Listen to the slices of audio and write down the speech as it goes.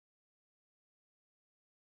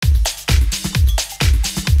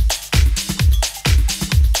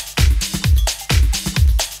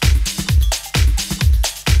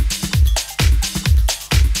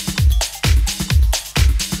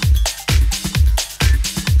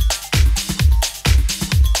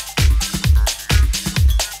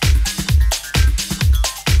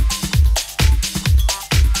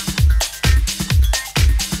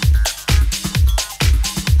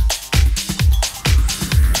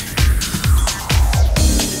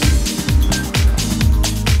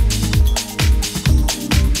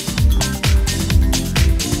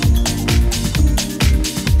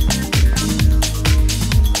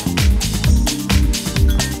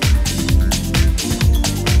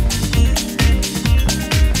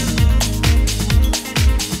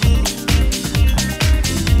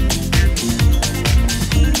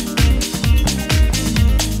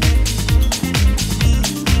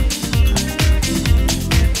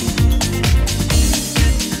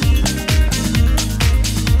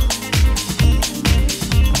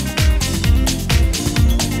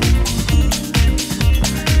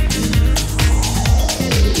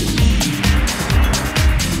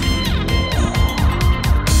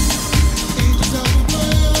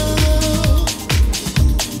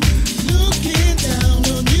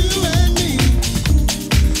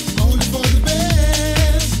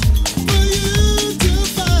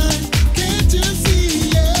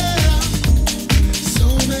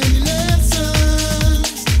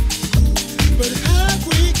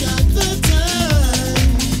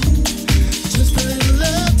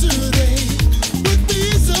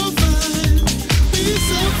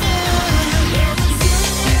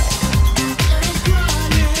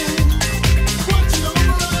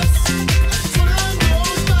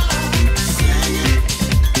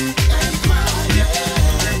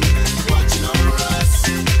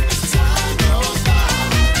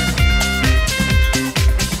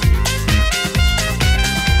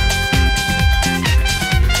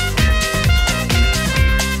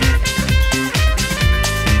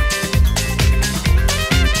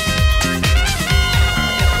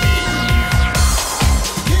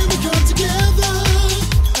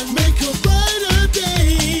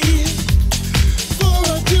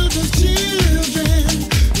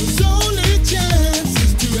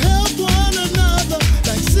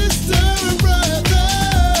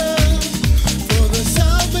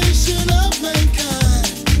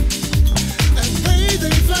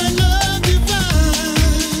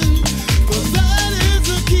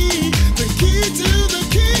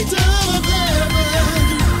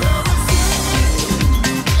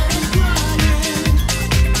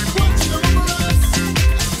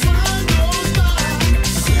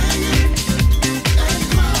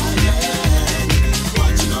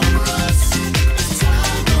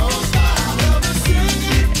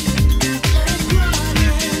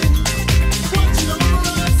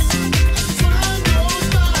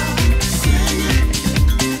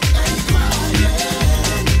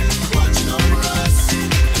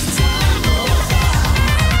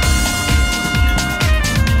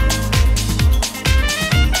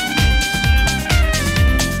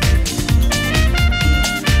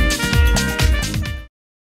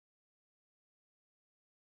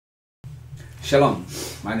Shalom,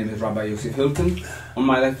 my name is Rabbi Yosef Hilton. On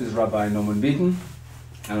my left is Rabbi Norman Beaton,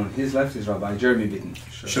 and on his left is Rabbi Jeremy Beaton.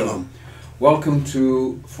 Shalom. Welcome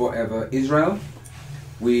to Forever Israel.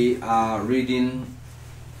 We are reading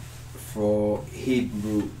for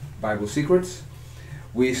Hebrew Bible Secrets.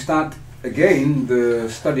 We start again the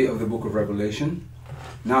study of the book of Revelation.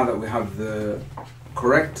 Now that we have the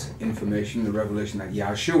correct information, the revelation that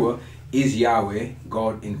Yahshua is Yahweh,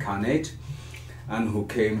 God incarnate, and who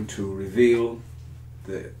came to reveal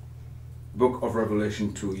the book of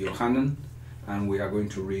Revelation to Yochanan, and we are going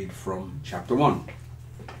to read from chapter 1.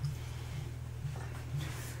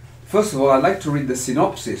 First of all, I'd like to read the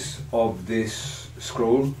synopsis of this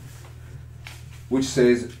scroll, which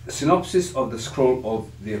says, synopsis of the scroll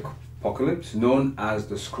of the Apocalypse, known as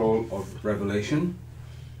the scroll of Revelation,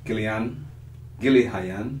 Gilehayan,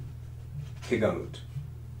 Higalut.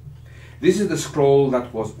 This is the scroll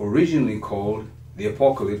that was originally called the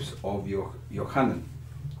Apocalypse of Yochanan,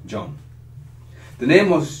 John. The name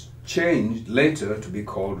was changed later to be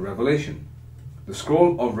called Revelation. The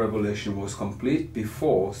scroll of Revelation was complete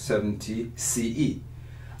before 70 CE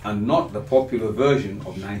and not the popular version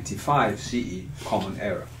of 95 CE, Common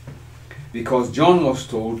Era, because John was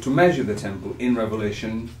told to measure the temple in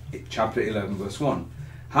Revelation chapter 11 verse 1.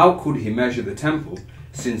 How could he measure the temple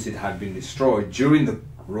since it had been destroyed during the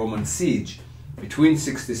Roman siege between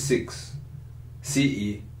 66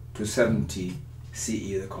 CE to 70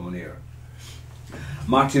 CE, the Common Era?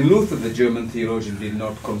 Martin Luther, the German theologian, did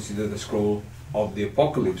not consider the scroll of the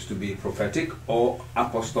Apocalypse to be prophetic or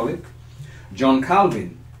apostolic. John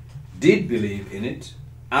Calvin did believe in it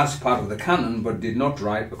as part of the canon, but did not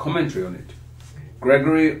write a commentary on it.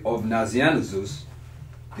 Gregory of Nazianzus,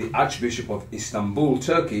 the Archbishop of Istanbul,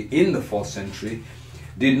 Turkey, in the 4th century,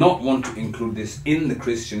 did not want to include this in the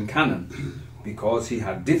Christian canon because he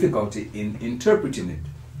had difficulty in interpreting it.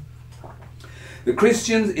 The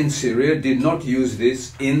Christians in Syria did not use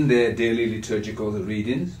this in their daily liturgical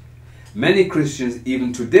readings. Many Christians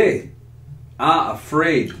even today are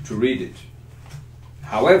afraid to read it.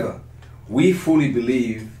 However, we fully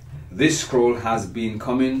believe this scroll has been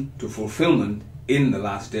coming to fulfillment in the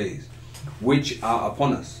last days, which are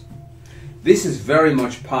upon us. This is very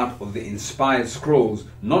much part of the inspired scrolls,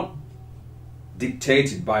 not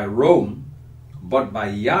dictated by Rome, but by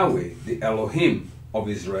Yahweh, the Elohim of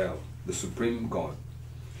Israel, the supreme God.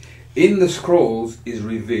 In the scrolls is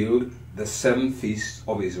revealed the 7 feasts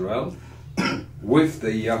of Israel with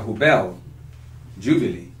the Yahubel,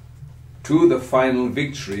 Jubilee, to the final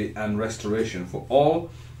victory and restoration for all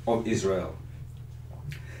of Israel.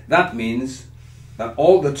 That means that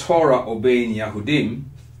all the Torah obeying Yahudim,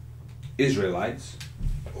 Israelites,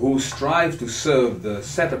 who strive to serve the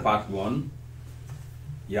set-apart one,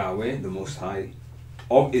 Yahweh, the Most High,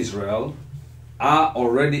 of Israel, are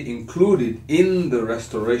already included in the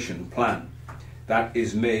restoration plan that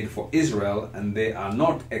is made for Israel, and they are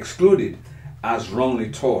not excluded as wrongly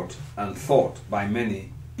taught and thought by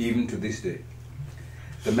many even to this day.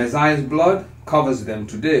 The Messiah's blood covers them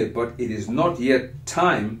today, but it is not yet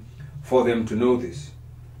time for them to know this.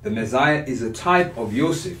 The Messiah is a type of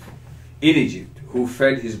Joseph in Egypt, who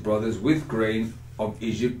fed his brothers with grain of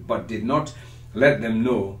Egypt, but did not let them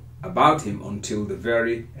know about him until the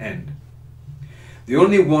very end. The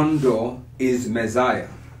only one door is Messiah,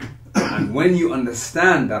 and when you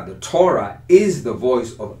understand that the Torah is the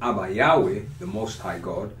voice of Abba Yahweh, the Most High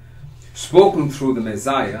God, spoken through the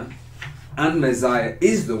Messiah, and Messiah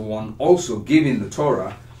is the one also giving the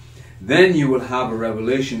Torah, then you will have a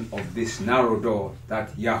revelation of this narrow door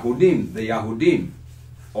that Yahudim, the Yahudim,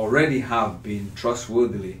 already have been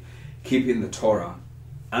trustworthily keeping the Torah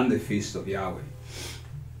and the feast of Yahweh.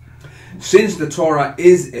 Since the Torah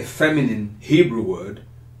is a feminine Hebrew word,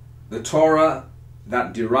 the Torah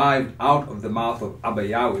that derived out of the mouth of Abba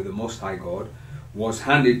Yahweh, the Most High God, was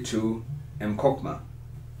handed to M'Kokma,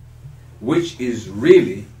 which is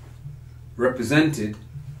really represented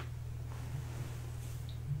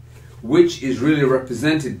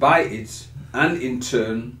by it, and in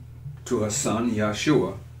turn to her son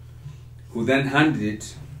Yahshua, who then handed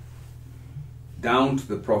it down to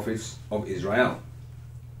the prophets of Israel.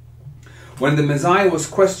 When the Messiah was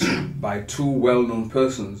questioned by 2 well-known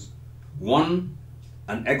persons, one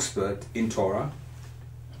an expert in Torah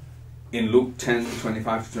in Luke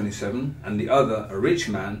 10:25-27, and the other a rich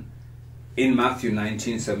man in Matthew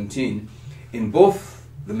 19:17, in both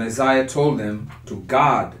the Messiah told them to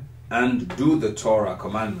guard and do the Torah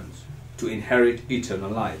commandments to inherit eternal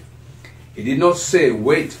life. He did not say,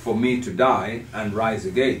 wait for me to die and rise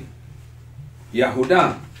again.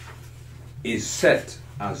 Yahudah is set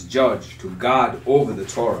as judge to guard over the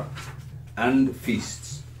Torah and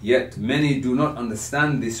feasts Yet many do not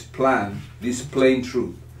understand this plain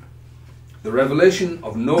truth. The revelation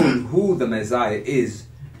of knowing who the Messiah is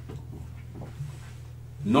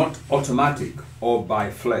not automatic or by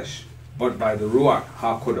flesh, but by the Ruach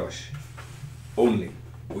HaKodesh only,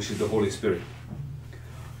 which is the Holy Spirit.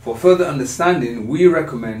 For further understanding, we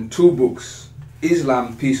recommend two books,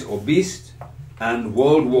 Islam, Peace or Beast, and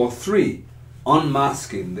World War III,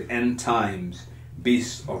 Unmasking the End Times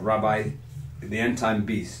Beasts of the End Time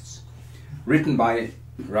Beasts, written by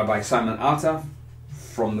Rabbi Simon Altaf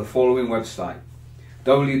from the following website,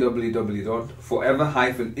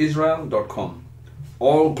 www.forever-israel.com.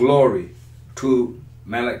 All glory to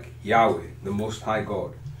Melech Yahweh, the Most High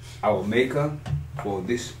God, our Maker, for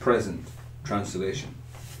this present translation.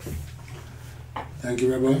 Thank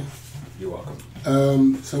you, Rabbi. You're welcome.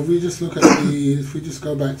 So if we just look at if we just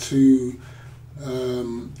go back to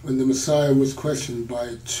when the Messiah was questioned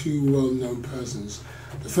by two well-known persons.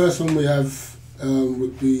 The first one we have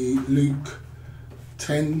would be Luke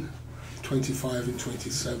 10, 25 and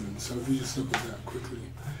 27. So if we just look at that quickly.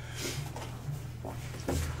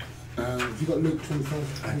 Have you got Luke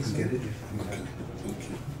 25? I can get it. Okay, thank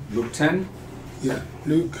you. Luke 10? Yeah,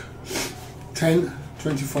 Luke 10,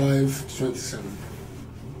 25 to 27.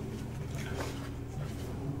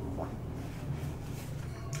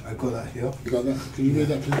 I got that here. You got that? Can you read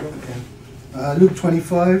that, please, Rob? Okay. Luke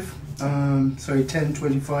 25,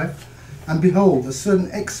 10:25. And behold, a certain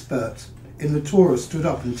expert in the Torah stood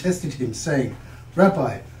up and tested him, saying,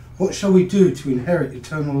 Rabbi, what shall we do to inherit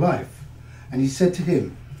eternal life? And he said to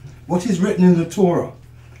him, what is written in the Torah?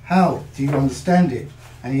 How do you understand it?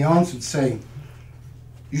 And he answered, saying,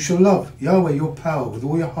 you shall love Yahweh your power with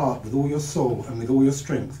all your heart, with all your soul, and with all your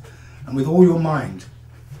strength, and with all your mind,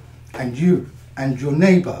 and you and your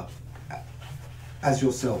neighbour as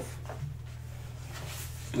yourself.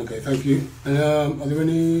 Okay, thank you. And are there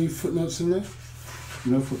any footnotes in there?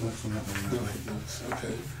 No footnotes on that one. No footnotes,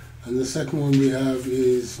 okay. And the second one we have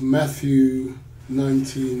is Matthew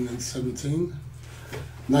 19 and 17.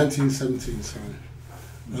 19:17, sorry.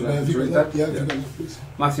 Have you got that? Yeah, have you got that, please?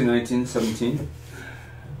 Matthew 19:17.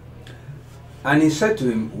 And he said to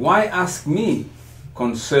him, why ask me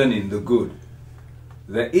concerning the good?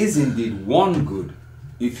 There is indeed one good.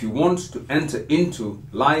 If you want to enter into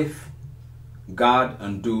life, guard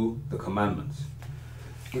and do the commandments.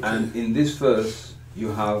 Okay. And in this verse,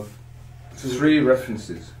 you have three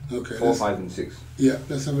references, okay, 4, 5 and 6. Yeah,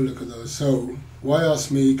 let's have a look at those. So, why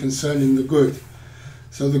ask me concerning the good?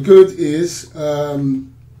 So the good is the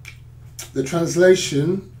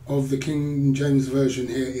translation of the King James Version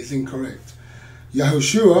here is incorrect.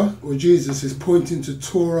 Yahushua, or Jesus, is pointing to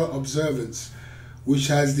Torah observance, which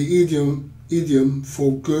has the idiom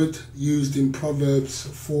for good used in Proverbs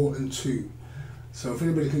 4 and 2. So if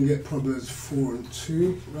anybody can get Proverbs 4 and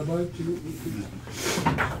 2, Rabbi, do you?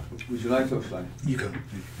 Would you like to explain? You go.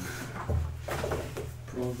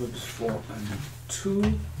 Proverbs 4 and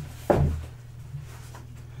 2.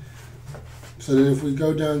 So then if we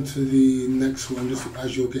go down to the next one, just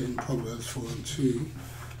as you're getting Proverbs 4 and 2,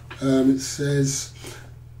 it says,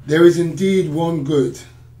 there is indeed one good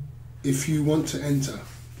if you want to enter.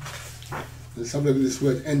 Let's have a look at this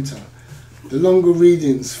word, enter. The longer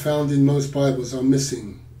readings found in most Bibles are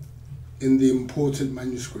missing in the important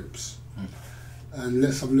manuscripts. And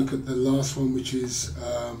let's have a look at the last one, which is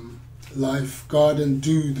life, guard and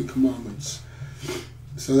do the commandments.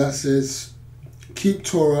 So that says, keep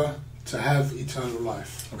Torah to have eternal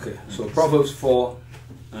life. Okay, so Proverbs 4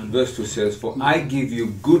 and verse 2 says, for I give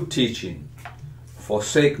you good teaching,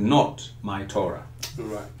 forsake not my Torah. All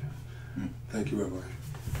right. Thank you, Rabbi.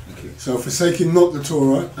 Thank you. So forsaking not the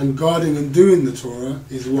Torah and guarding and doing the Torah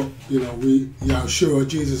is what, Yahushua,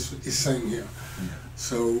 Jesus, is saying here.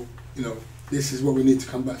 So, this is what we need to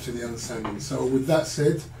come back to the understanding. So with that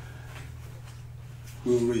said,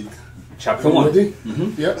 we'll read. Chapter 1. Ready?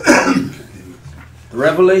 Mm-hmm. Yep. Okay. The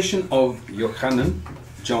revelation of Yochanan,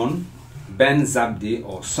 John, ben Zabdi,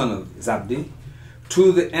 or son of Zabdi,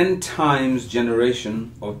 to the end times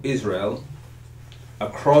generation of Israel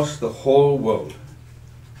across the whole world.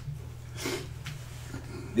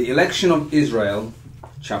 The election of Israel,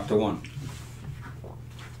 chapter 1.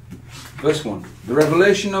 Verse 1. The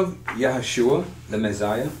revelation of Yahushua, the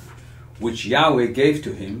Messiah, which Yahweh gave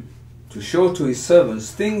to him, to show to his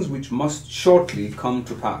servants things which must shortly come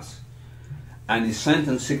to pass. And he sent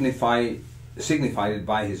and signified it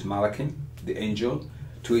by his Malachim, the angel,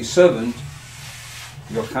 to his servant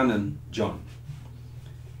Yochanan, John.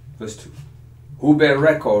 Verse 2. Who bear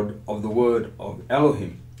record of the word of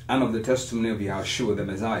Elohim, and of the testimony of Yahushua the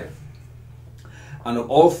Messiah, and of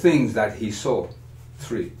all things that he saw.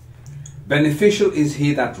 3. Beneficial is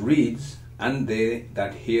he that reads, and they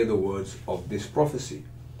that hear the words of this prophecy,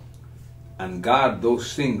 and guard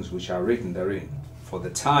those things which are written therein, for the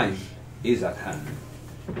time is at hand.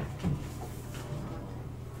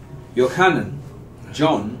 Yochanan,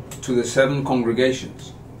 John, to the 7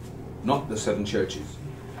 congregations, not the 7 churches,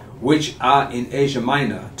 which are in Asia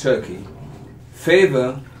Minor, Turkey,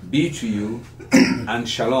 favor be to you and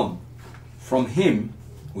shalom from him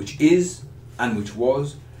which is, and which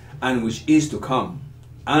was, and which is to come,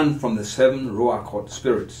 and from the 7 Ruach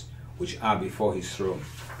spirits which are before his throne,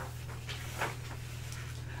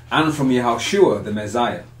 and from Yahushua the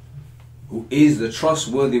Messiah, who is the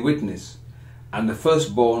trustworthy witness, and the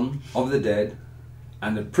firstborn of the dead,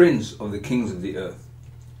 and the prince of the kings of the earth.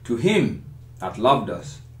 To him that loved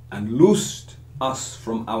us, and loosed us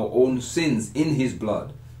from our own sins in his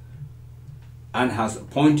blood, and has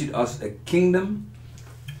appointed us a kingdom,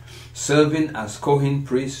 serving as Kohen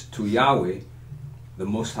priests to Yahweh, the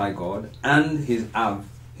Most High God, and his Av,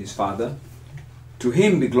 his Father. To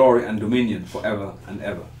him be glory and dominion forever and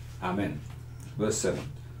ever. Amen. Verse 7.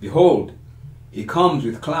 Behold, he comes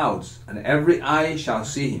with clouds, and every eye shall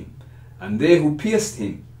see him, and they who pierced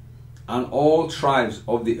him, and all tribes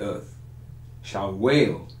of the earth shall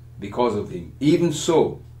wail because of him. Even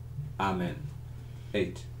so. Amen.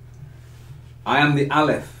 8. I am the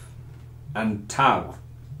Aleph and Tav,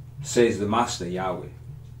 says the Master Yahweh,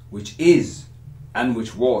 which is, and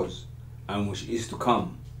which was, and which is to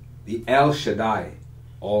come, the El Shaddai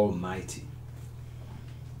Almighty.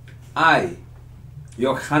 I,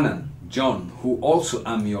 Yochanan, John, who also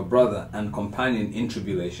am your brother and companion in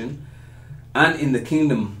tribulation, and in the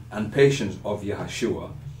kingdom and patience of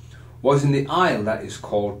Yahushua, was in the isle that is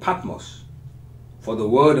called Patmos, for the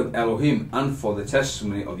word of Elohim and for the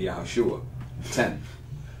testimony of Yahushua. 10.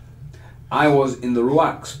 I was in the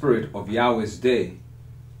Ruach spirit of Yahweh's day,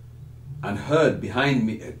 and heard behind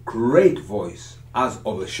me a great voice as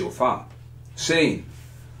of a shofar, saying,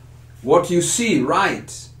 What you see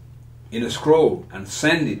write in a scroll, and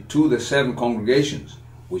send it to the 7 congregations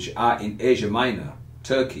which are in Asia Minor,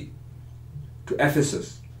 Turkey, to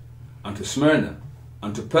Ephesus, and to Smyrna,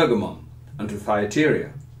 and to Pergamum, and to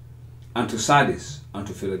Thyatira, and to Sardis, and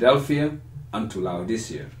to Philadelphia, and to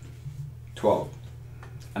Laodicea. 12.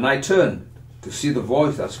 And I turned to see the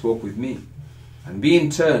voice that spoke with me, and being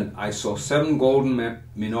turned I saw 7 golden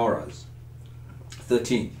menorahs.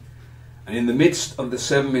 13. And in the midst of the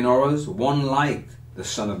 7 menorahs one like the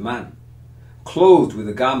Son of Man, clothed with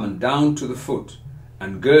a garment down to the foot,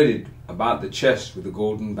 and girded about the chest with a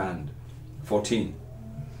golden band. 14.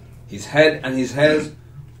 His head and his hairs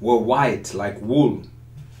were white like wool,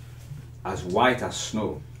 as white as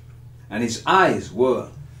snow, and his eyes were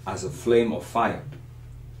as a flame of fire.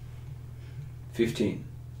 15.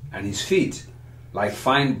 And his feet like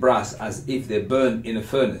fine brass, as if they burned in a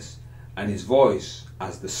furnace, and his voice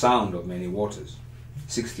as the sound of many waters.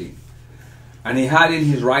 16. And he had in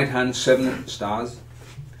his right hand 7 stars,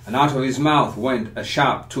 and out of his mouth went a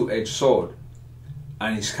sharp 2-edged sword,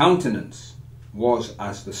 and his countenance was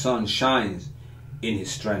as the sun shines in his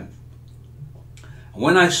strength. And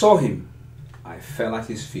when I saw him, I fell at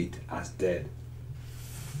his feet as dead.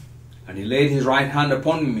 And he laid his right hand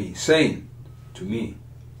upon me, saying to me,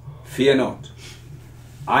 Fear not,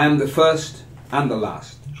 I am the first and the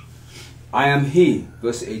last. I am he,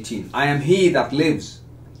 verse 18, I am he that lives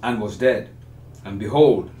and was dead, and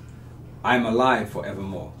behold, I am alive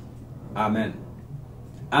forevermore. Amen.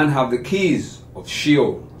 And have the keys of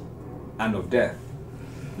Sheol and of death.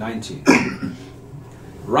 19.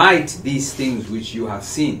 Write these things which you have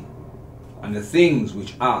seen, and the things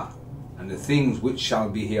which are, and the things which shall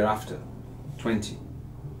be hereafter. 20.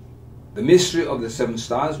 The mystery of the 7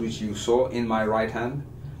 stars which you saw in my right hand,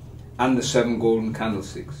 and the 7 golden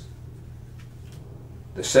candlesticks.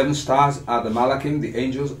 The 7 stars are the Malachim, the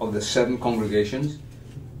angels of the 7 congregations,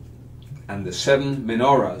 and the 7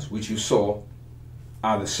 menorahs which you saw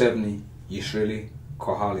are the 70 Yisraeli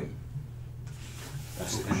Kohalim.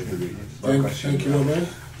 That's the end of the reading. Thank you, Robert.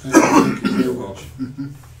 Thank you very much.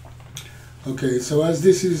 Okay, so as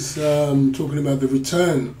this is talking about the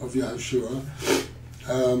return of Yahushua,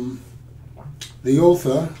 the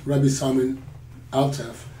author, Rabbi Simon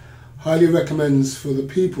Altaf, highly recommends for the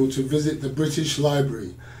people to visit the British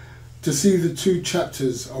Library to see the 2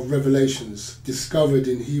 chapters of Revelations discovered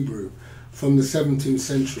in Hebrew from the 17th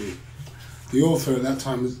century. The author at that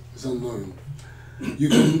time is unknown. You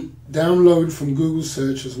can download from Google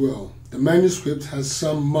search as well. The manuscript has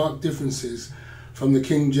some marked differences from the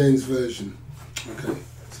King James Version. Okay,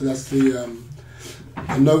 so that's the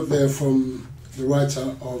a note there from the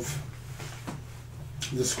writer of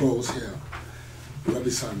the scrolls here, Rabbi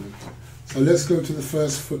Simon. So let's go to the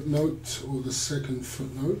first footnote, or the second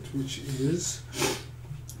footnote, which is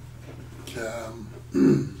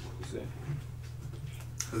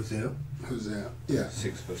Hosea. Hosea. Yeah.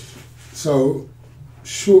 6 verse 2. So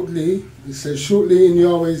shortly, it says, shortly in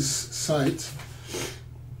Yahweh's sight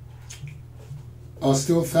are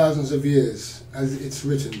still thousands of years, as it's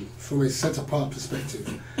written, from a set-apart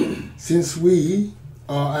perspective. Since we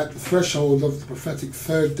are at the threshold of the prophetic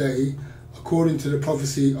third day, according to the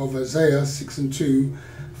prophecy of Isaiah 6 and 2,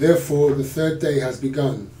 therefore the third day has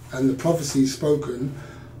begun, and the prophecy spoken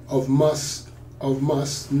of must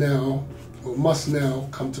now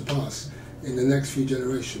come to pass in the next few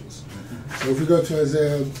generations. So if we go to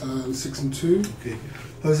Isaiah 6 and 2. Okay.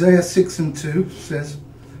 Hosea 6 and 2 says,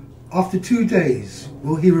 after 2 days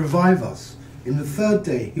will he revive us. In the third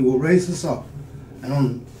day he will raise us up,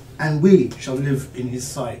 and we shall live in his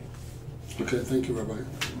sight. Okay, thank you, Rabbi.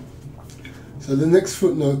 So the next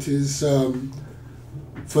footnote is,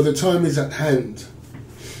 for the time is at hand.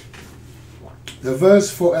 The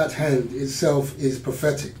verse for at hand itself is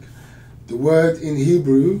prophetic. The word in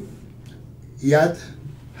Hebrew, yad,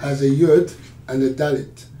 has a yud and a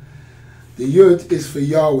dalit. The yud is for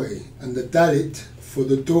Yahweh, and the dalit for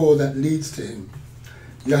the door that leads to him.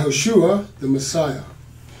 Yahushua, the Messiah,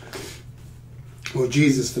 or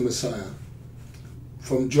Jesus the Messiah,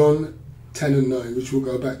 from John 10 and 9, which we'll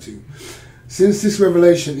go back to. Since this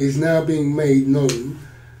revelation is now being made known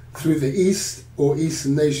through the East or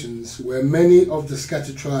Eastern nations, where many of the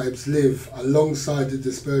scattered tribes live alongside the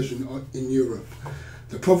dispersion in Europe,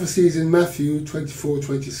 the prophecies in Matthew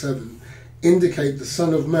 24:27 indicate the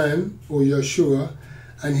Son of Man, or Yeshua,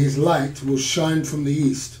 and his light will shine from the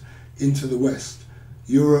East into the West,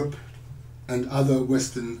 Europe and other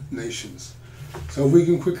Western nations. So if we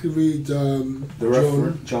can quickly read John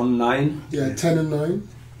 9. Yeah, 10 and 9.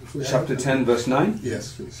 Chapter 10, verse 9.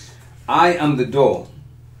 Yes, please. I am the door,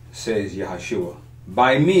 says Yahushua.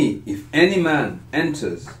 By me, if any man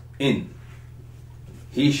enters in,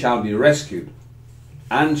 he shall be rescued,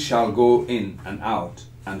 and shall go in and out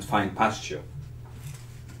and find pasture.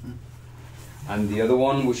 And the other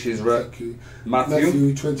one, which is Matthew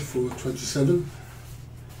 24:27.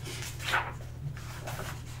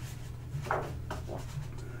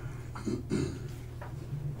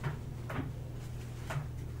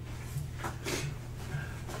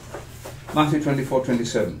 Matthew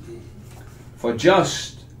 24:27. For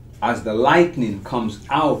just as the lightning comes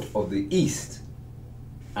out of the east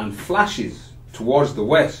and flashes towards the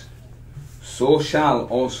west, so shall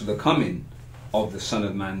also the coming of the Son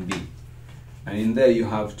of Man be. And in there you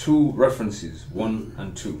have two references, 1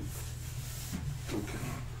 and 2. Okay.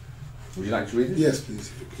 Would you like to read it? Yes, please.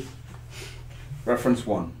 If you could. Reference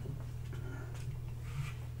 1.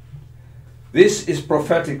 This is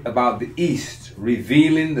prophetic about the East,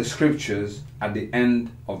 revealing the scriptures at the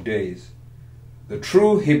end of days. The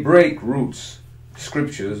true Hebraic roots,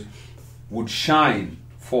 scriptures, would shine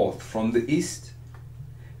forth from the East.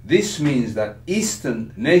 This means that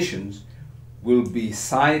Eastern nations will be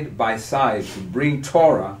side by side to bring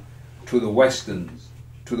Torah to the Westerners,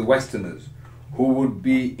 who would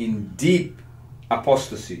be in deep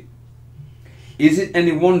apostasy. Is it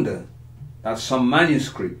any wonder that some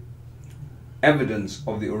manuscript evidence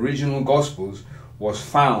of the original Gospels was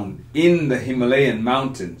found in the Himalayan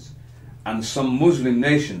mountains and some Muslim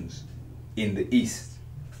nations in the East?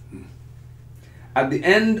 At the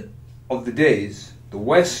end of the days, the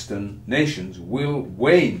Western nations will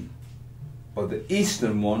wane, but the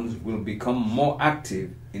Eastern ones will become more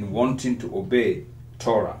active in wanting to obey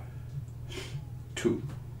Torah. 2.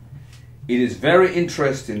 It is very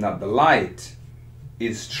interesting that the light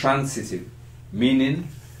is transitive, meaning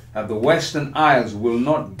that the Western Isles will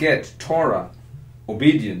not get Torah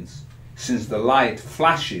obedience since the light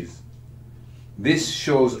flashes. This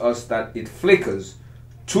shows us that it flickers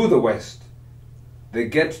to the West. They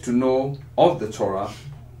get to know of the Torah,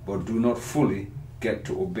 but do not fully get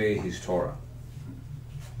to obey his Torah.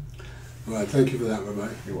 Right, thank you for that, Rabbi.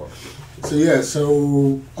 You're welcome. So yeah,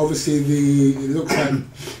 so obviously it looks like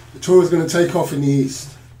the Torah is going to take off in the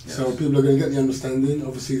East. Yes. So people are going to get the understanding,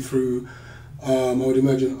 obviously through, I would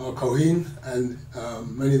imagine, our Kohen and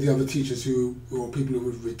many of the other teachers or people who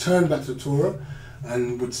would return back to Torah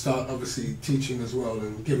and would start obviously teaching as well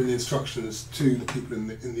and giving instructions to the people in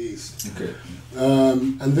the East. Okay.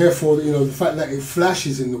 And therefore, the fact that it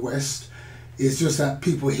flashes in the West is just that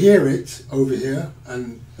people hear it over here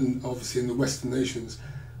and obviously in the Western nations,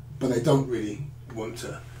 but they don't really want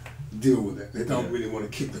to deal with it. They don't really want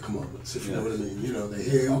to keep the commandments, if you know what I mean. They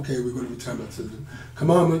hear, okay, we've got to return back to the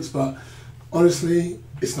commandments, but honestly,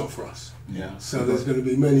 it's not for us. Yeah. So there's going to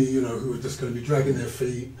be many, you know, who are just going to be dragging their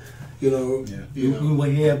feet, you know. Yeah. We were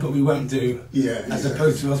here, but we won't do. Yeah. As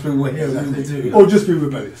opposed to us, we were here, and we will do. Or just be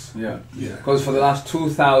rebellious. Yeah. Yeah. Because for the last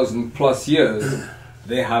 2,000 plus years,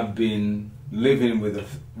 they have been living with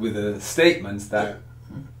the statements that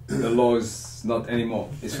the law is not anymore.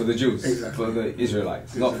 It's for the Jews, Exactly. for the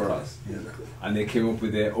Israelites, not for us. Yeah. And they came up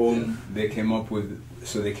with their own. They came up with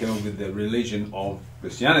the religion of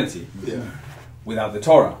Christianity Yeah. without the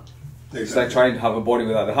Torah. Exactly. It's like trying to have a body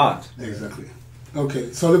without a heart. Exactly.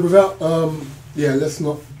 Okay, so without, let's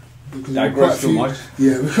not because Digress too much.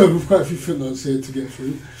 Yeah, we've quite a few footnotes here to get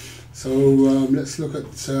through. So let's look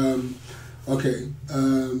at, to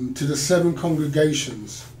the 7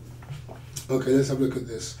 congregations. Okay, let's have a look at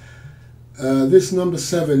this. This number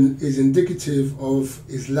 7 is indicative of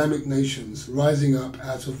Islamic nations rising up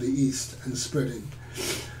out of the East and spreading,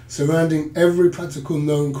 surrounding every practical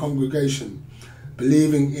known congregation,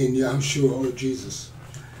 believing in Yahushua or Jesus.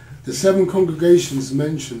 The 7 congregations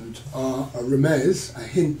mentioned are a remez, a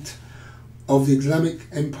hint of the Islamic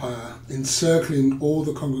Empire encircling all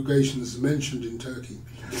the congregations mentioned in Turkey,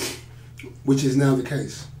 which is now the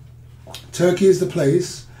case. Turkey is the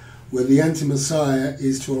place where the anti-Messiah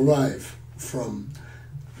is to arrive from.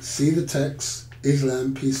 See the text,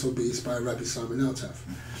 Islam, Peace or Beast by Rabbi Simon Altaf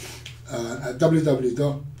at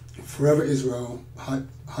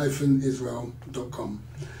www.foreverisrael-israel.com.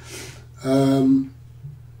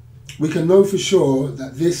 We can know for sure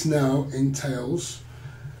that this now entails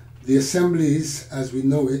the assemblies as we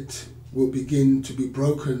know it will begin to be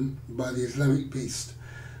broken by the Islamic beast,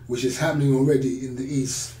 which is happening already in the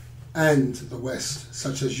East and the West,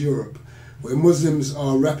 such as Europe, where Muslims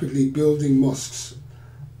are rapidly building mosques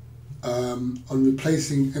on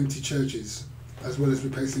replacing empty churches, as well as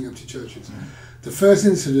replacing empty churches. The first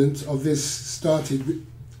incident of this started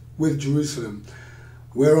with Jerusalem,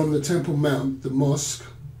 where on the Temple Mount, the mosque,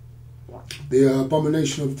 the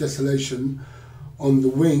abomination of desolation, on the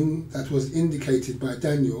wing that was indicated by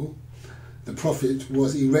Daniel, the prophet,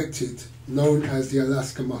 was erected, known as the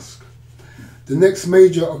Alaska Mosque. The next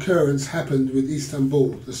major occurrence happened with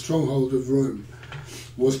Istanbul, the stronghold of Rome,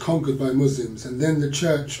 was conquered by Muslims, and then the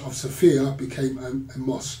Church of Sophia became a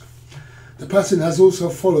mosque. The pattern has also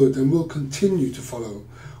followed and will continue to follow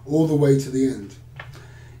all the way to the end.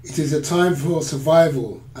 It is a time for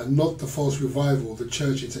survival and not the false revival the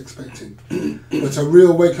church is expecting, but a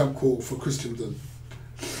real wake-up call for Christendom.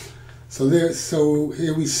 So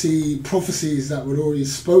here we see prophecies that were already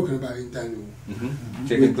spoken about in Daniel.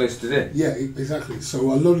 Taking place today. Yeah, exactly.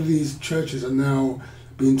 So a lot of these churches are now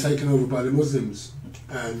being taken over by the Muslims,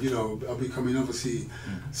 and are becoming obviously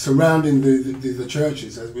surrounding the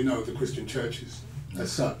churches, as we know, the Christian churches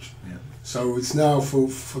as such. Yeah. So it's now for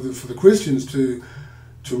the Christians to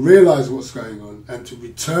realize what's going on and to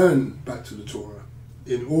return back to the Torah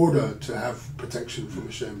in order to have protection from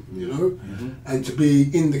Hashem, and to be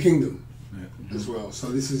in the kingdom as well. So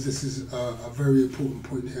this is a very important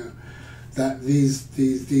point here, that these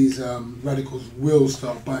radicals will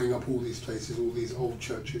start buying up all these places, all these old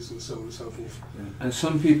churches, and so on and so forth. And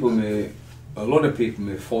a lot of people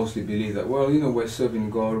may falsely believe that, we're serving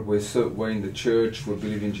God, we're in the church, we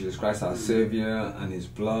believe in Jesus Christ, our Savior, and His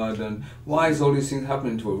blood, and why is all these things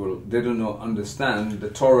happening to us? Well, they do not understand. The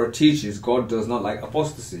Torah teaches God does not like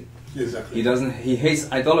apostasy. Exactly. He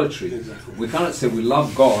hates idolatry. Exactly. We cannot say we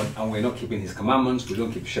love God and we're not keeping His commandments, we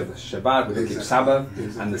don't keep Shabbat, we don't keep Sabbath,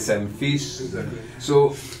 and the 7 feasts. Exactly.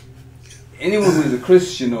 So, anyone who is a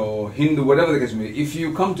Christian or Hindu, whatever the case may be, if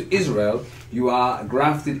you come to Israel, you are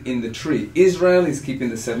grafted in the tree. Israel is keeping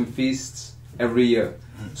the 7 feasts every year.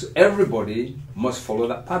 So everybody must follow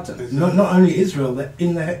that pattern. Not only Israel, they're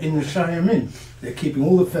in the Shayamin, they're keeping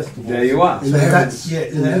all the festivals. There you are. In the heavens.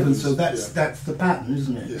 In the heavens. So that's the pattern,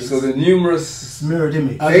 isn't it? Yeah. So the numerous mirrored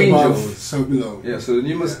image. As above, angels, so below. yeah. So the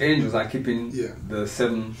numerous angels are keeping Yeah. the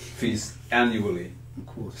 7 feasts annually. Of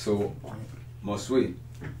course. So must we?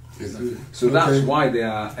 Exactly. So that's why they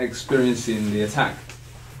are experiencing the attack.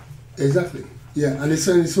 Exactly. Yeah, and it's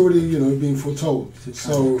already being foretold.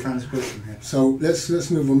 So transgression. Yeah. So let's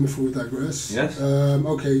move on before we digress. Yes.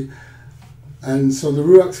 Okay. And so the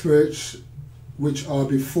Ruach spirits, which are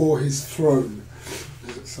before His throne.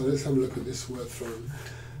 So let's have a look at this word throne.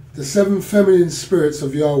 The 7 feminine spirits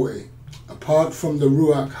of Yahweh, apart from the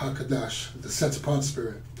Ruach HaKadosh, the set apart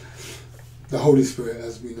spirit, the Holy Spirit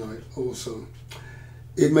as we know it also.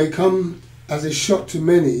 It may come as a shock to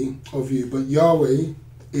many of you, but Yahweh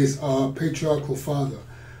is our patriarchal father,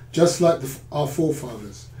 just like our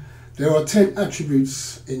forefathers. There are 10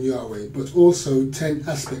 attributes in Yahweh, but also 10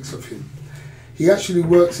 aspects of Him. He actually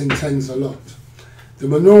works in tens a lot. The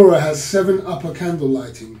menorah has 7 upper candle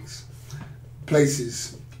lightings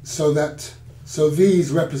places, so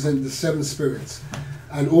these represent the 7 spirits,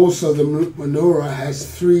 and also the menorah has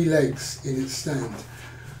 3 legs in its stand,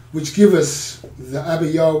 which give us the Abba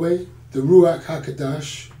Yahweh, the Ruach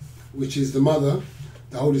HaKadosh, which is the Mother,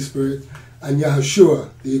 the Holy Spirit, and Yahushua,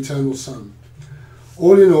 the Eternal Son.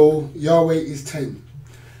 All in all, Yahweh is 10.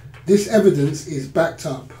 This evidence is backed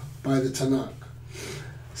up by the Tanakh.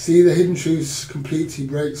 See the Hidden Truths, Complete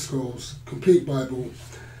Hebraic Scrolls, Complete Bible,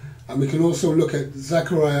 and we can also look at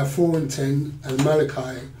Zechariah 4:10 and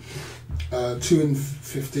Malachi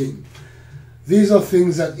 2:15. These are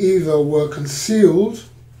things that either were concealed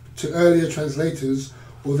to earlier translators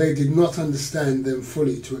or they did not understand them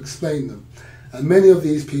fully to explain them. And many of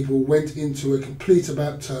these people went into a complete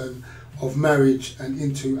about turn of marriage and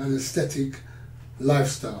into an aesthetic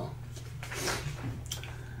lifestyle.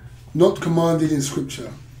 Not commanded in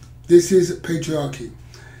Scripture. This is patriarchy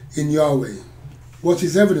in Yahweh. What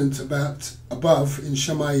is evident about above in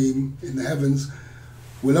Shamayim in the heavens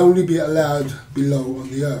will only be allowed below on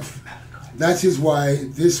the earth. That is why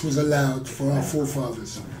this was allowed for our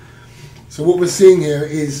forefathers. So what we're seeing here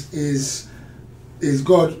is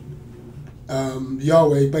God,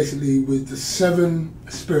 Yahweh, basically with the 7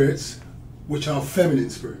 spirits, which are feminine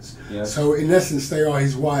spirits. Yes. So in essence, they are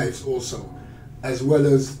his wives also, as well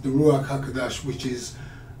as the Ruach HaKadosh, which is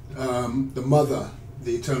the mother,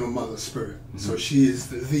 the eternal mother spirit. Mm-hmm. So she is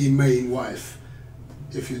the main wife,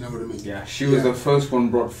 if you know what I mean. Yeah, she was the first one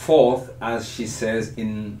brought forth, as she says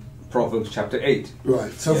in Proverbs chapter 8.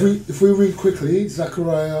 Right. So if we read quickly,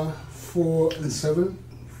 Zechariah 4:7.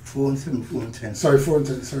 4:7, 4:10. Sorry,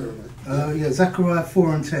 4:10. Sorry. Zechariah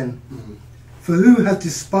 4:10. Mm-hmm. For who hath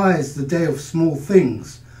despised the day of small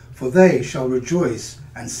things? For they shall rejoice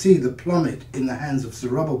and see the plummet in the hands of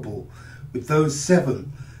Zerubbabel with those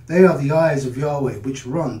 7. They are the eyes of Yahweh, which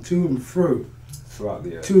run to and fro throughout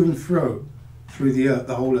the earth. To and fro through the earth,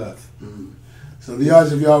 the whole earth. Mm-hmm. So the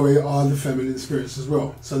eyes of Yahweh are the feminine spirits as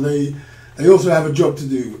well. So they also have a job to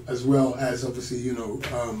do, as well as obviously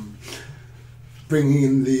bringing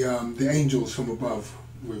in the angels from above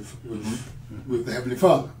with the Heavenly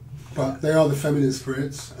Father. But they are the feminine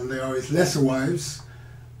spirits, and they are his lesser wives,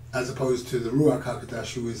 as opposed to the Ruach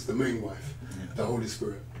HaKadosh, who is the main wife, the Holy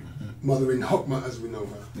Spirit, Mother in Chokmah, as we know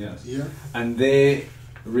her. Yes. Yeah. And they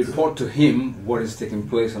report to him what is taking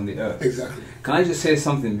place on the earth. Exactly. Can I just say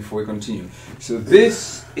something before we continue? So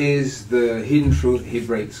this is the Hidden Truth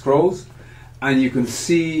Hebraic Scrolls, and you can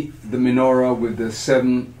see the menorah with the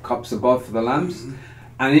 7 cups above for the lamps. Mm-hmm.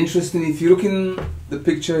 And interestingly, if you look in the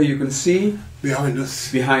picture, you can see behind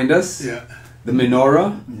us the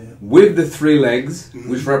menorah with the 3 legs,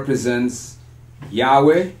 which represents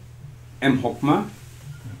Yahweh, Chokmah,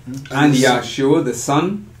 and Yahshua, the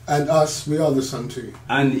Son. And us, we are the Son too.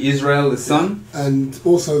 And Israel, the Son. And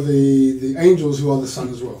also the angels, who are the Son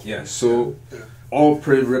as well. Yeah, so all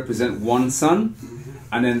represent one Son.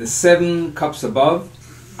 And then the 7 cups above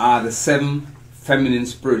are the 7 feminine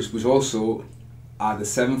spirits, which also are the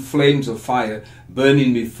 7 flames of fire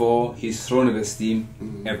burning before his throne of esteem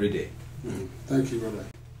every day. Thank you, Rabbi.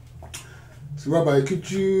 So, Rabbi,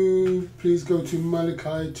 could you please go to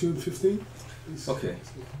Malachi 2:15? Okay.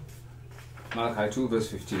 Malachi 2 verse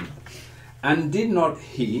 15. And did not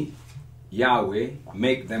he, Yahweh,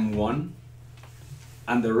 make them one,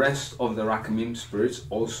 and the rest of the Rakamim spirits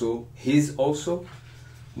also his also?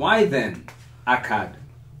 Why then, Akkad,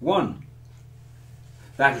 one,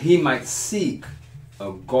 that he might seek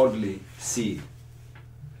a godly seed.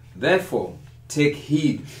 Therefore, take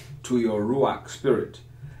heed to your Ruach spirit,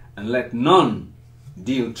 and let none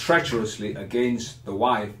deal treacherously against the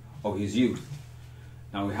wife of his youth.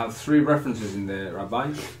 Now we have 3 references in there,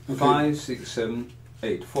 Rabbi. Okay. 5, 6, 7,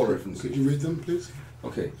 8. 4 references. Could you read them, please?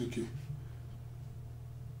 Okay. Thank you.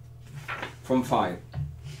 From 5.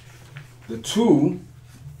 The 2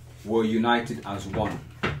 were united as one.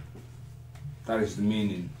 That is the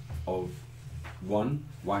meaning of one.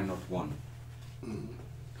 Why not one?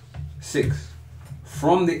 6.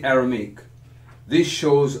 From the Aramaic, this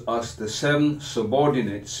shows us the 7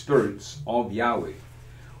 subordinate spirits of Yahweh,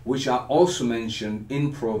 which are also mentioned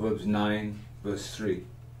in Proverbs 9 verse 3.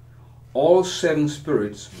 All 7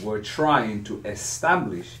 spirits were trying to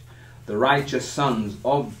establish the righteous sons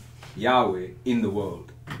of Yahweh in the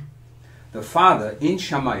world. The Father in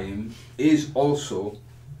Shamayim is also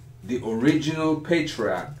the original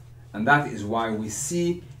patriarch, and that is why we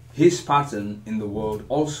see his pattern in the world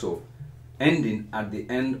also, ending at the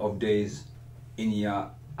end of days in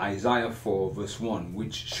Isaiah 4 verse 1,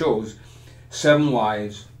 which shows 7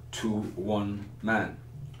 wives to 1 man.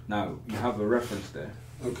 Now you have a reference there.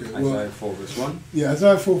 Okay, Isaiah 4 verse 1. Yeah,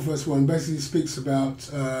 Isaiah 4 verse 1 basically speaks about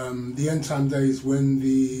the end time days when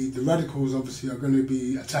the radicals obviously are going to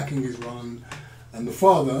be attacking Iran, and the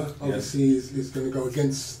father obviously is going to go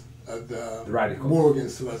against the radicals. war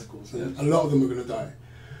against the radicals, and Yes. a lot of them are going to die.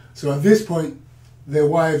 So at this point, their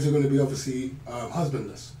wives are going to be obviously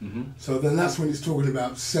husbandless. Mm-hmm. So then that's when it's talking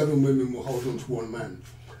about 7 women will hold on to 1 man,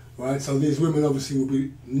 right? So these women obviously will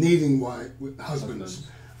be needing husbands,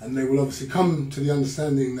 and they will obviously come to the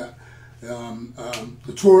understanding that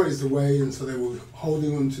the Torah is the way, and so they will be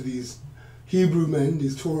holding on to these Hebrew men,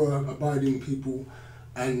 these Torah abiding people,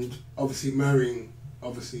 and obviously marrying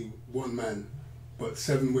 1 man, but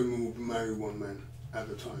 7 women will marry 1 man at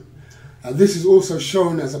the time. This is also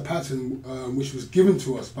shown as a pattern which was given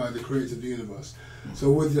to us by the creator of the universe.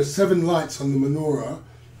 So with the 7 lights on the menorah,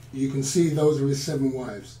 you can see those are his 7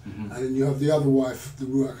 wives. Mm-hmm. And then you have the other wife, the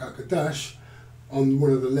Ruach HaKodesh, on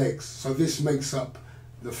one of the legs. So this makes up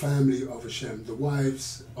the family of Hashem, the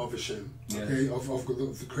wives of Hashem, okay, of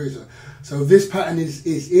the creator. So this pattern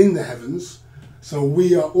is in the heavens, so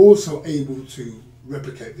we are also able to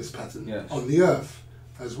replicate this pattern on the earth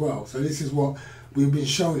as well. So this is what we've been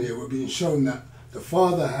shown here. We're being shown that the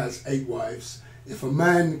Father has 8 wives. If a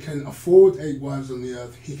man can afford 8 wives on the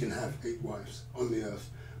earth, he can have 8 wives on the earth,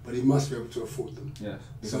 but he must be able to afford them. Yes.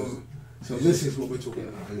 So this is what we're talking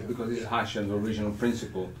about. Because it's Hashem's original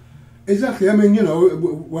principle. Exactly. I mean, you know,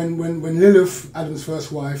 when Lilith, Adam's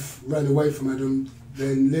first wife, ran away from Adam,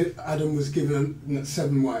 then Adam was given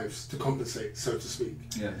 7 wives to compensate, so to speak.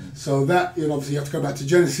 Yes. So that, you know, obviously you have to go back to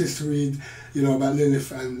Genesis to read, you know, about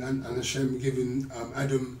Lilith and Hashem giving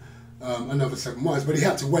Adam another 7 wives. But he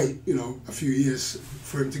had to wait, you know, a few years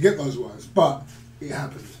for him to get those wives. But it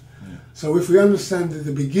happened. Yeah. So if we understand at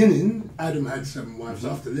the beginning, Adam had 7 wives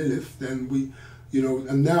after Lilith, then we, you know,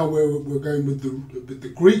 and now we're going with the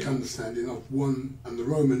Greek understanding of 1, and the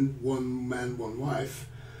Roman 1 man, 1 wife.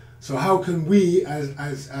 So how can we,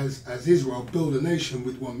 as Israel, build a nation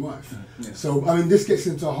with 1 wife? Yeah. So I mean, this gets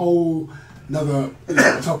into a whole another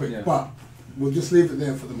topic, but we'll just leave it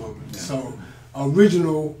there for the moment. Yeah. So our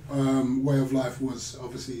original way of life was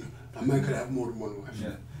obviously a man could have more than 1 wife. Yeah.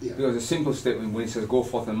 Yeah. Because a simple statement when it says go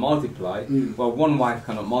forth and multiply, well, 1 wife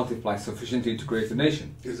cannot multiply sufficiently to create a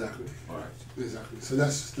nation. Exactly. All right. Exactly. So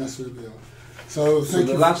that's where we are. So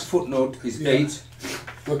the last footnote is 8.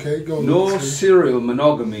 Okay, go on. No serial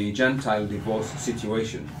monogamy Gentile divorce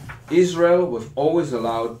situation. Israel was always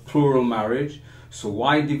allowed plural marriage, so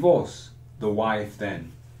why divorce the wife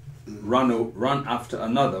then? Run after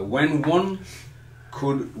another when one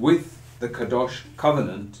could, with the Kadosh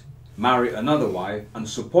covenant, marry another wife and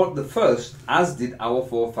support the first, as did our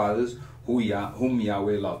forefathers whom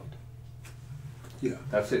Yahweh loved. Yeah,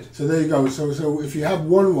 that's it. So there you go. So if you have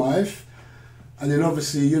 1 wife, and then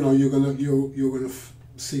obviously you're gonna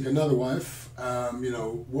seek another wife. You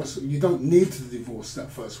know, you don't need to divorce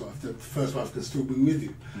that first wife. The first wife can still be with you.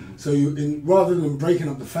 Mm-hmm. So rather than breaking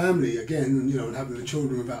up the family again, you know, and having the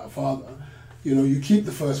children without a father, you know, you keep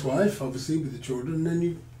the first wife obviously with the children, and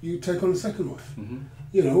then you take on the second wife. Mm-hmm.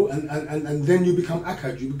 You know, and then you become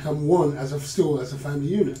akkad. You become one still as a family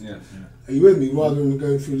unit. Yes. Are you with me? Rather than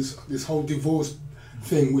going through this whole divorce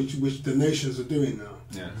thing, which the nations are doing now.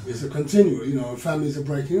 Yeah. It's a continual. You know, families are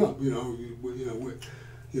breaking up. You know,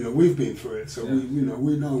 we've been through it, so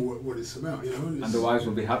we know what it's about. You know, and the wives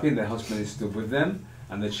will be happy; their husband is still with them,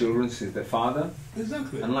 and the children see their father.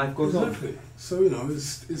 Exactly. And life goes on. So you know,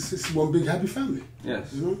 it's one big happy family.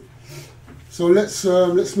 Yes. You know. So let's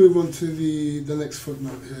move on to the next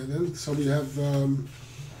footnote here then. So we have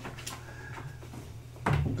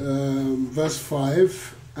verse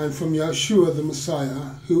 5. And from Yeshua the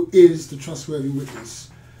Messiah, who is the trustworthy witness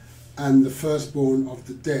and the firstborn of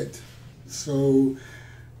the dead. So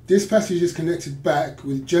this passage is connected back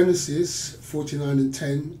with Genesis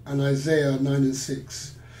 49:10 and Isaiah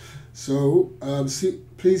 9:6. So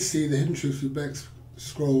please see the Hidden Truth with Beck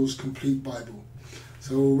Scrolls Complete Bible.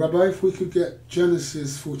 So Rabbi, if we could get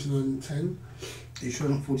Genesis 49:10. Are you sure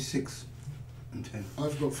not 46 and 10?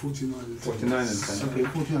 I've got 49:10. 49 and 10. Okay,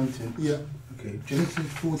 49:10. Yeah. Okay, Genesis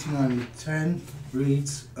 49:10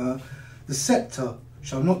 reads, the scepter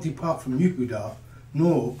shall not depart from Yehudah,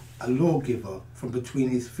 nor a lawgiver from between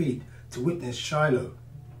his feet to witness Shiloh.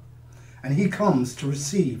 And he comes to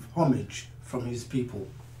receive homage from his people.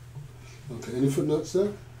 Okay, any footnotes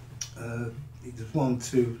there? There's 1,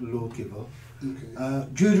 2, lawgiver. Okay.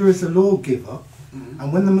 Judah is the lawgiver,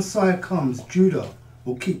 and when the Messiah comes, Judah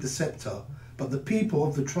will keep the scepter, but the people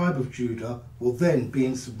of the tribe of Judah will then be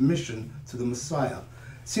in submission to the Messiah.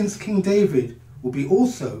 Since King David will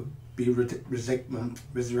also be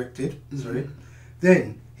resurrected,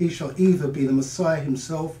 Then he shall either be the Messiah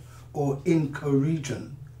himself or in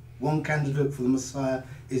co-regent. One candidate for the Messiah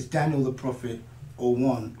is Daniel the prophet, or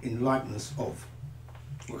one in likeness of.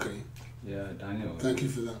 Okay, Yeah, Daniel. thank you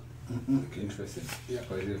for that. Interesting. Yeah.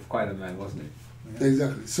 Because he was quite a man, wasn't he?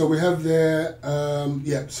 Exactly. So we have there,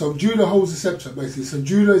 so Judah holds the scepter, basically. So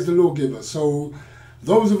Judah is the lawgiver. So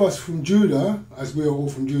those of us from Judah, as we are all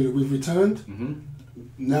from Judah, we've returned. Mm-hmm.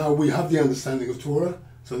 Now we have the understanding of Torah.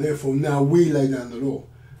 So therefore now we lay down the law,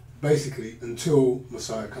 basically, until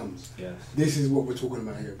Messiah comes. Yes. This is what we're talking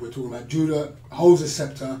about here. We're talking about Judah holds the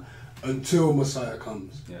scepter until Messiah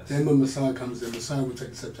comes. Yes. Then when Messiah comes, then Messiah will take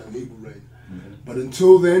the scepter and he will reign. Mm-hmm. But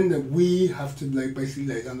until then, that we have to basically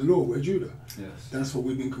lay down the law. We're Judah. Yes. That's what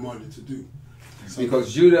we've been commanded to do. So,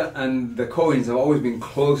 Because Judah and the Cohens have always been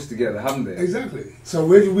close together, haven't they? exactly. So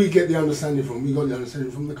where do we get the understanding from? We got the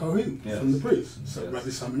understanding from the Kohen, Yes. from the priests. So Yes. Rabbi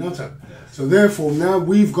Simon Atta. Yes. So therefore, now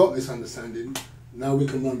we've got this understanding. Now we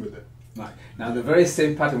can run with it. Right. Now the very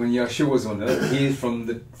same pattern when Yeshua was on earth, he is from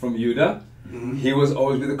Judah. Mm-hmm. He was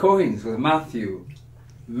always with the Cohens, with Matthew,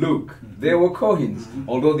 Luke. They were Cohens.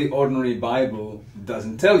 Although the ordinary Bible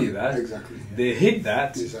doesn't tell you that. Exactly. They hid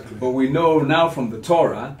that. Exactly. But we know now from the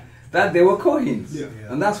Torah that they were Cohens. Yeah.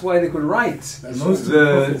 And that's why they could write That's Most right. of the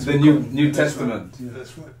prophets the were New Cohen. New That's Testament. Yeah.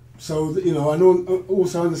 That's right. So you know, I know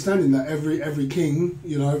also understanding that every king,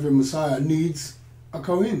 you know, every Messiah needs a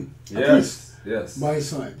Kohen, a priest Yes. Yes. by his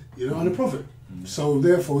side, you know, and a prophet. So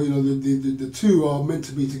therefore, you know, the two are meant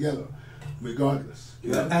to be together, regardless.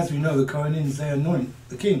 You know? As we know, the Kohanins, they anoint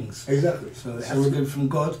the kings. Exactly. So it has to go from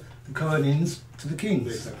God, the Kohanins, to the kings.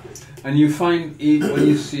 Exactly. And you find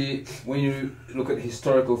when you look at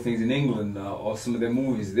historical things in England or some of their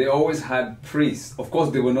movies, they always had priests. Of course,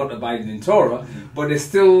 they were not abiding in Torah, but they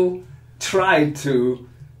still tried to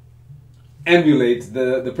emulate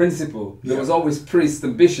the principle. There was Yeah. always priests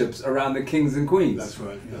and bishops around the kings and queens. That's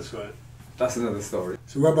right. That's right. That's another story.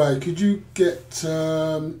 So, Rabbi, could you get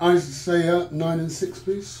Isaiah 9 and 6,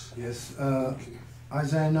 please? Yes. Okay.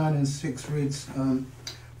 Isaiah 9 and 6 reads,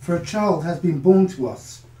 For a child has been born to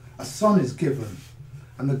us, a son is given,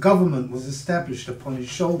 and the government was established upon his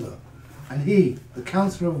shoulder. And he, the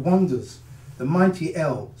counselor of wonders, the mighty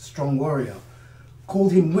El, strong warrior,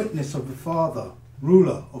 called him witness of the Father,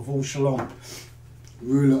 ruler of all shalom.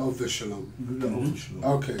 Ruler of the Shalom. Ruler of shalom.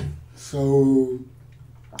 Okay, so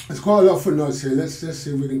there's quite a lot of footnotes here. Let's see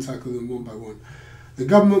if we can tackle them one by one. The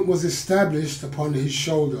government was established upon his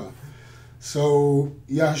shoulder. So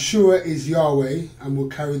Yahshua is Yahweh and will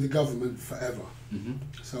carry the government forever. Mm-hmm.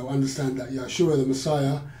 So understand that Yahshua, the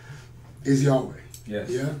Messiah, is Yahweh. Yes.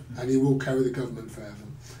 Yeah, and he will carry the government forever.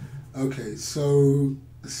 Okay, so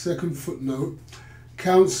the second footnote,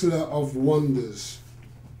 Counselor of Wonders.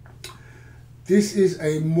 This is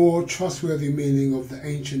a more trustworthy meaning of the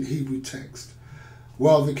ancient Hebrew text,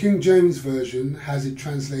 while the King James Version has it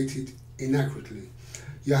translated inaccurately.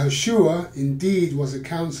 Yahushua indeed was a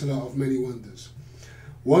counselor of many wonders.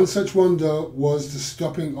 One such wonder was the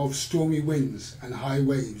stopping of stormy winds and high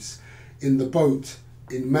waves in the boat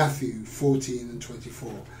in Matthew 14 and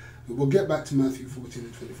 24. We'll get back to Matthew 14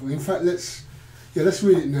 and 24. In fact, let's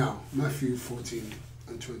read it now. Matthew 14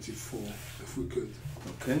 and 24, if we could.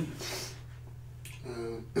 Okay.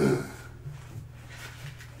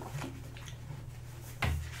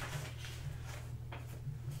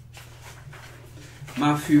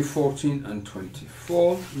 Matthew 14 and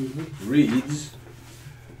 24 reads,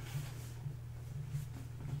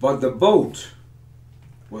 But the boat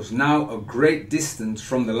was now a great distance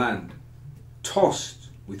from the land, tossed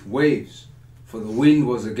with waves, for the wind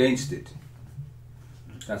was against it.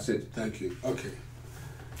 That's it. Thank you. Okay.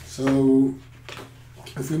 So,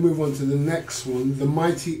 if we move on to the next one, the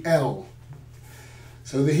mighty El.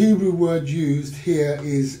 So the Hebrew word used here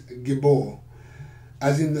is Gibor,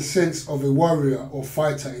 as in the sense of a warrior or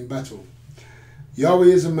fighter in battle. Yahweh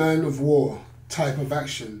is a man of war, type of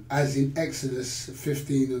action, as in Exodus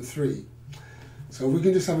 15 and 3. So we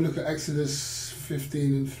can just have a look at Exodus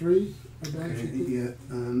 15 and 3.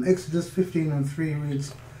 Exodus 15 and 3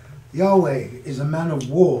 reads, Yahweh is a man of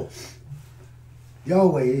war.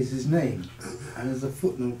 Yahweh is his name. And there's a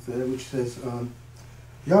footnote there which says,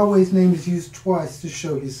 Yahweh's name is used twice to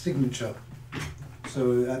show his signature.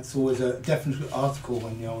 So that's always a definite article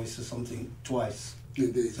when Yahweh says something twice.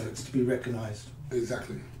 Indeed. So it's to be recognized.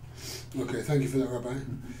 Exactly. Okay, thank you for that, Rabbi.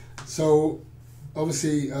 So,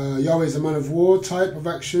 obviously, Yahweh is a man of war, type of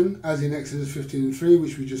action, as in Exodus 15 and 3,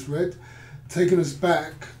 which we just read, taking us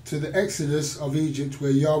back to the Exodus of Egypt,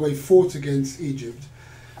 where Yahweh fought against Egypt,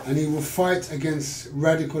 and he will fight against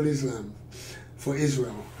radical Islam for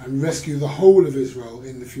Israel, and rescue the whole of Israel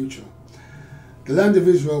in the future. The land of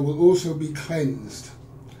Israel will also be cleansed.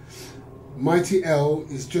 Mighty El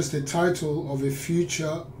is just a title of a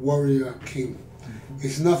future warrior king.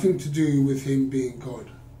 It's nothing to do with him being God.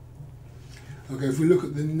 Okay, if we look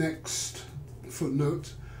at the next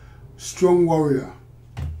footnote, strong warrior.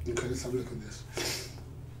 Okay, let's have a look at this.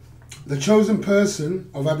 The chosen person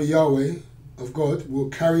of Abba Yahweh, of God, will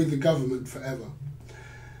carry the government forever.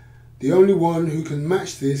 The only one who can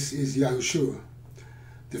match this is Yahushua,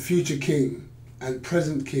 the future king and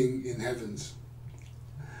present king in heavens,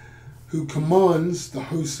 who commands the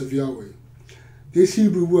hosts of Yahweh. This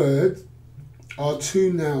Hebrew word are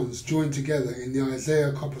two nouns joined together in the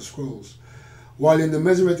Isaiah copper scrolls, while in the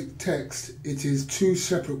Masoretic text it is two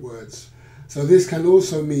separate words. So this can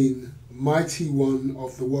also mean mighty one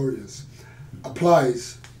of the warriors,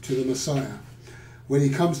 applies to the Messiah when he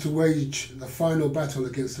comes to wage the final battle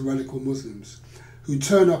against the radical Muslims who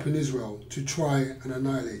turn up in Israel to try and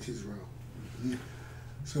annihilate Israel.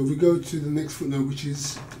 So we go to the next footnote, which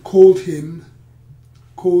is called him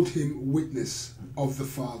witness of the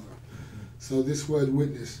Father. So this word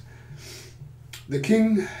witness. The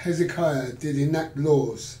king Hezekiah did enact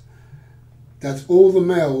laws that all the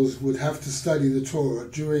males would have to study the Torah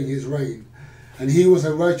during his reign, and he was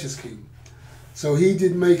a righteous king. So he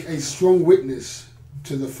did make a strong witness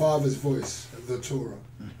to the Father's voice of the Torah.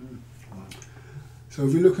 So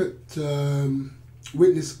if we look at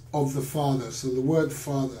witness of the Father, so the word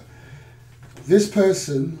Father, this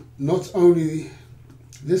person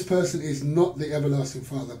is not the everlasting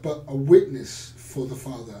Father, but a witness for the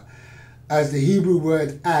Father, as the Hebrew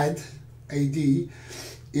word ad, ad,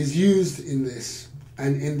 is used in this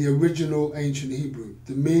and in the original ancient Hebrew.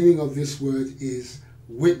 The meaning of this word is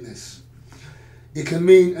witness. It can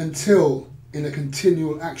mean until in a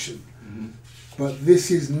continual action, but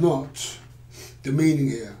this is not the meaning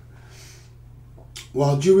here.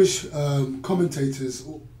 While Jewish commentators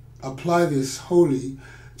apply this wholly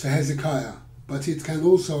to Hezekiah, but it can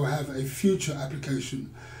also have a future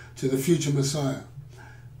application to the future Messiah,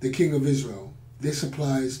 the King of Israel. This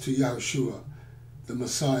applies to Yahushua, the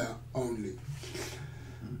Messiah only.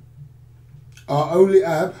 Our only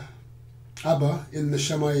Abba in the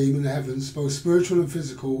Shamayim in the heavens, both spiritual and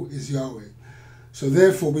physical, is Yahweh. So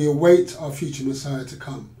therefore we await our future Messiah to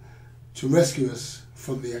come to rescue us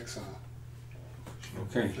from the exile.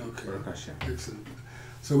 Okay. Excellent.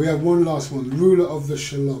 So we have one last one, ruler of the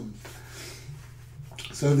Shalom.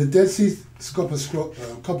 So the Dead Sea copper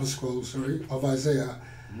scrolls of Isaiah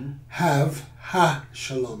have Ha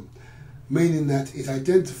Shalom, meaning that it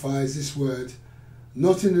identifies this word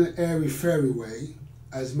not in an airy-fairy way,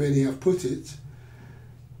 as many have put it,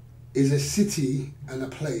 is a city and a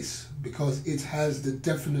place, because it has the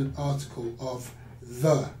definite article of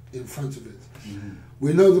the in front of it.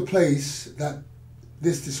 We know the place that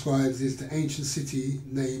this describes is the ancient city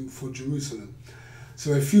name for Jerusalem.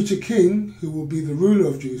 So a future king who will be the ruler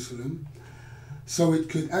of Jerusalem, so it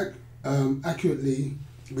could accurately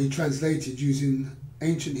be translated using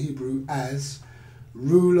ancient Hebrew as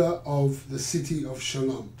ruler of the city of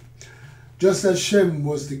Shalom. Just as Shem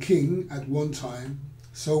was the king at one time,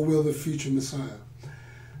 so will the future Messiah.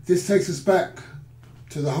 This takes us back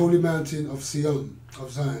to the holy mountain of Zion,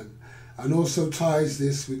 and also ties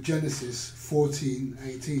this with Genesis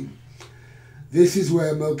 14:18. This is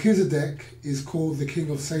where Melchizedek is called the king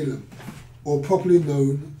of Salem, or properly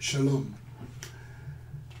known Shalom.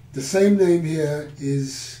 The same name here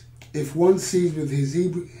is, if one sees with his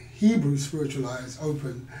Hebrew spiritual eyes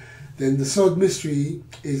open, then the sod mystery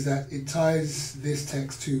is that it ties this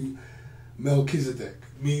text to Melchizedek,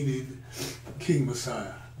 meaning King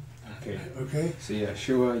Messiah. Okay. So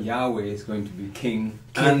Yeshua, Yahweh is going to be King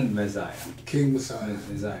and Messiah. King Messiah.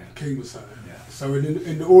 Messiah. King Messiah. Yeah. So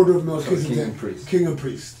in the order of Melchizedek, so king and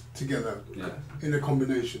priest together. Yeah. In a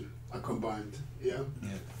combination, are combined. Yeah.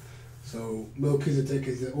 Yeah. So Melchizedek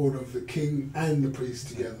is the order of the king and the priest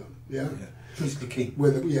together. Yeah. Priestly king. Where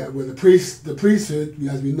the priesthood,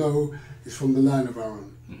 as we know, is from the line of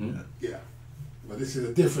Aaron. Yeah. But this is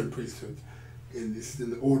a different priesthood. It's in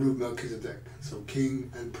the order of Melchizedek. So king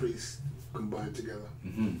and priest combined together.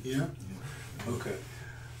 Yeah? Okay.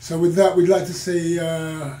 So with that, we'd like to say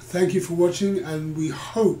thank you for watching, and we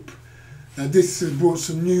hope that this has brought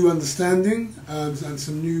some new understanding and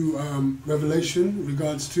some new revelation in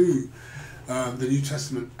regards to the New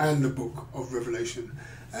Testament and the book of Revelation.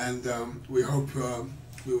 And we hope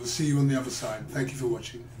we will see you on the other side. Thank you for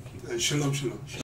watching. And shalom, shalom.